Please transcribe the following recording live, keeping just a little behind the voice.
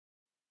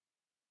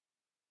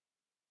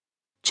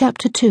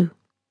Chapter 2.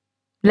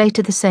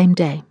 Later the same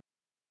day.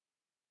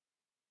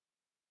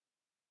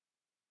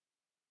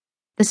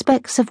 The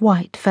specks of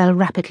white fell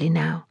rapidly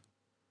now.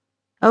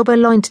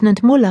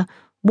 Oberleutnant Muller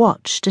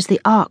watched as the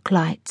arc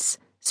lights,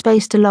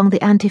 spaced along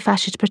the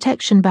anti-fascist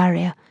protection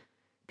barrier,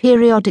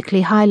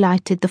 periodically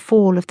highlighted the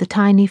fall of the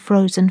tiny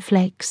frozen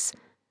flakes,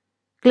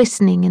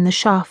 glistening in the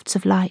shafts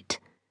of light,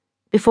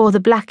 before the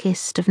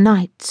blackest of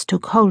nights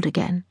took hold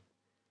again.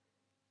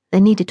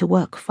 They needed to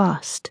work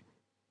fast.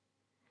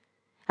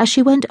 As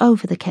she went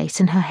over the case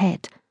in her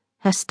head,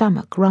 her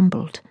stomach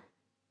rumbled.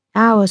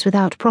 Hours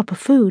without proper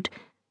food,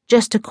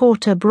 just a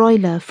quarter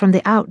broiler from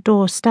the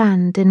outdoor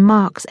stand in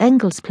Marx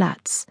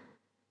Engelsplatz,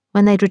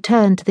 when they'd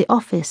returned to the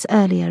office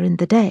earlier in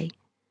the day.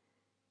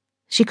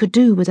 She could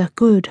do with a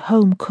good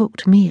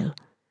home-cooked meal.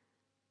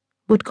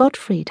 Would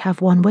Gottfried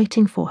have one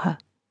waiting for her?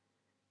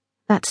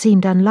 That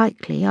seemed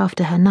unlikely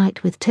after her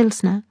night with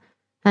Tilsner,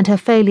 and her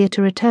failure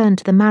to return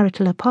to the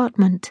marital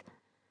apartment.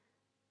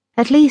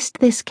 At least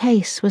this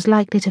case was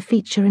likely to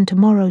feature in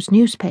tomorrow's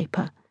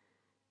newspaper,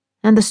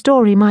 and the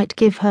story might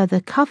give her the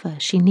cover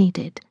she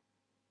needed.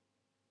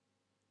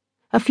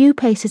 A few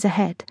paces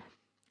ahead,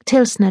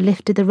 Tilsner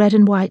lifted the red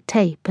and white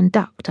tape and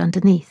ducked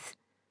underneath.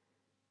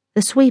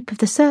 The sweep of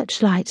the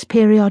searchlights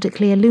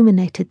periodically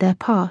illuminated their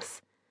path,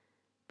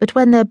 but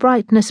when their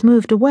brightness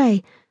moved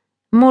away,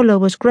 Muller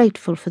was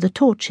grateful for the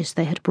torches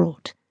they had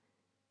brought.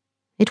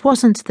 It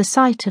wasn't the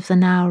sight of the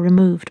now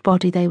removed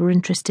body they were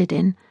interested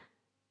in,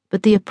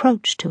 but the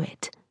approach to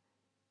it.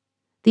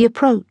 The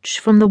approach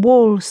from the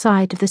wall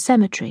side of the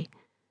cemetery,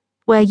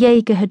 where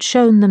Jaeger had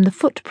shown them the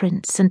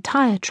footprints and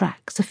tire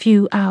tracks a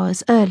few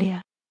hours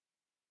earlier.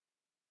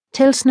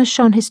 Tilsner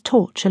shone his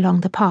torch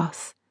along the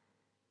path.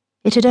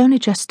 It had only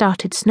just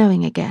started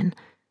snowing again,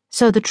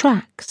 so the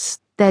tracks,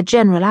 their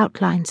general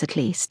outlines at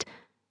least,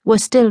 were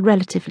still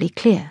relatively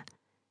clear.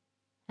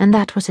 And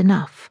that was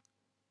enough.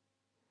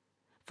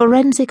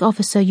 Forensic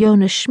Officer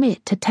Jonas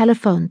Schmidt had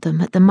telephoned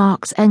them at the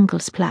Marx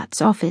Engelsplatz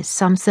office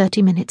some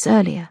 30 minutes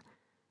earlier,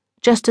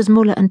 just as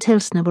Muller and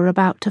Tilsner were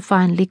about to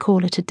finally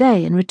call it a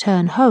day and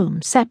return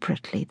home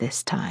separately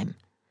this time.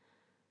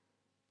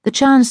 The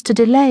chance to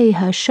delay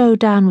her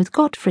showdown with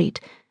Gottfried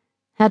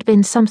had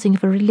been something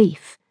of a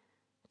relief,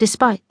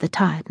 despite the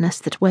tiredness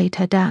that weighed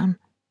her down.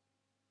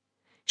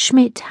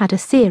 Schmidt had a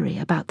theory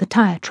about the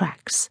tire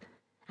tracks,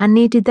 and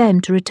needed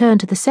them to return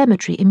to the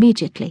cemetery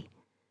immediately.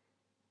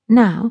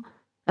 Now,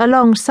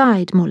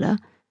 alongside Muller,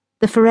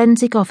 the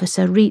forensic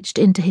officer reached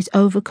into his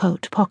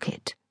overcoat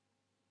pocket.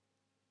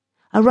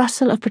 A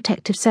rustle of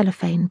protective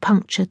cellophane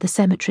punctured the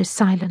cemetery's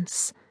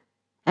silence,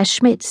 as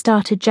Schmidt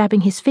started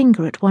jabbing his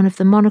finger at one of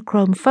the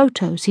monochrome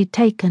photos he'd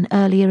taken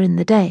earlier in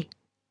the day.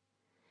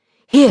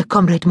 "Here,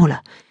 Comrade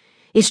Muller,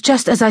 it's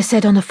just as I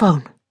said on the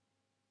phone,"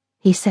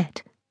 he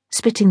said,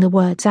 spitting the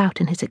words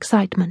out in his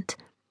excitement.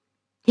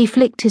 He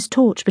flicked his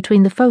torch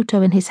between the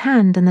photo in his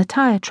hand and the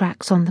tire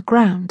tracks on the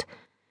ground.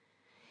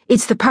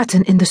 "It's the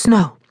pattern in the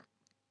snow.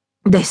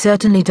 They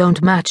certainly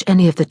don't match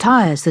any of the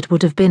tires that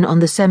would have been on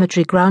the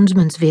cemetery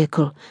groundsman's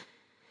vehicle.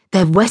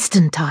 They're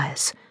Western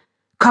tires,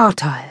 car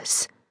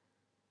tires."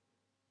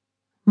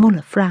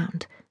 Muller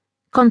frowned,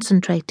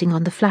 concentrating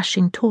on the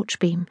flashing torch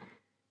beam.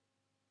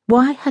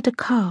 Why had a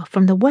car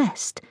from the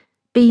west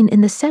been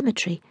in the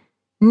cemetery,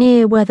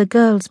 near where the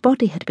girl's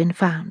body had been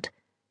found?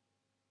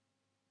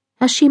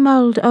 As she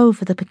mulled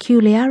over the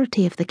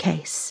peculiarity of the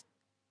case,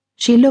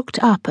 she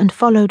looked up and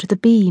followed the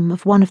beam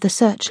of one of the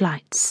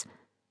searchlights.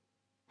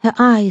 Her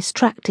eyes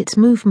tracked its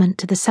movement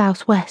to the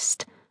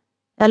southwest,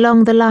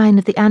 along the line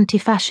of the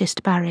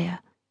anti-fascist barrier,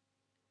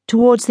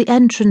 towards the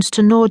entrance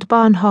to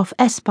Nordbahnhof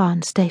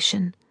S-Bahn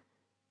station,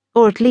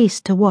 or at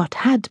least to what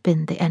had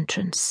been the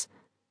entrance.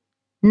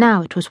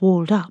 Now it was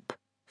walled up,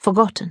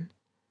 forgotten.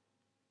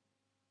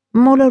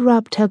 Muller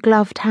rubbed her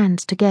gloved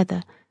hands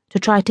together to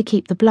try to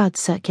keep the blood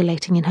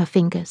circulating in her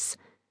fingers,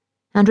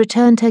 and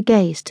returned her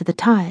gaze to the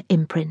tire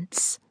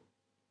imprints.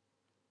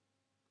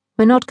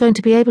 "We're not going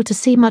to be able to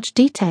see much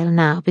detail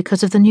now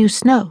because of the new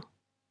snow,"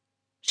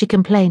 she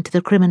complained to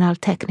the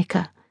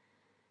Kriminaltechniker.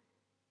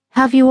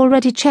 "Have you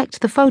already checked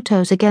the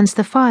photos against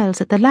the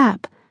files at the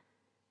lab?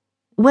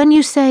 When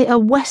you say a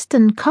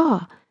Western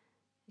car,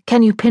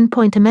 can you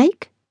pinpoint a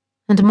make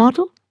and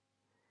model?"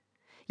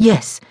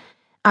 "Yes,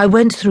 I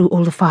went through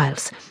all the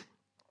files.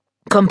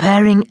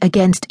 Comparing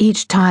against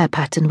each tire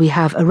pattern we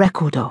have a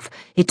record of.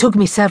 It took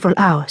me several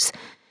hours.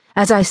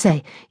 As I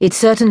say, it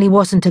certainly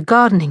wasn't a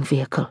gardening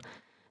vehicle.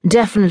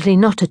 Definitely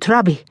not a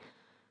Trabi,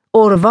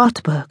 or a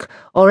Wartburg,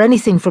 or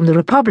anything from the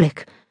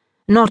Republic.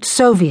 Not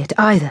Soviet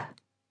either."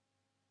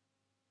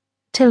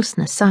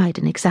 Tilsner sighed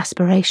in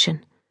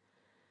exasperation.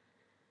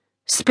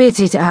 "Spit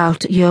it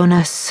out,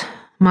 Jonas.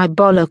 My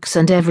bollocks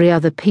and every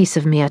other piece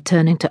of me are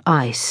turning to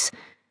ice.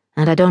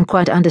 And I don't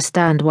quite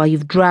understand why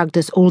you've dragged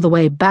us all the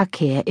way back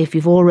here if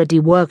you've already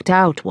worked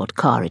out what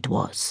car it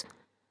was."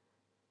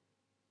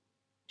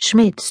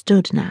 Schmidt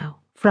stood now,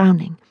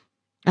 frowning,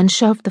 and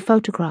shoved the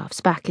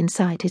photographs back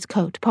inside his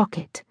coat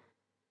pocket.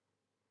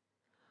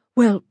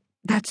 "Well,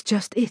 that's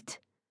just it.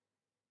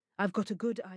 I've got a good idea."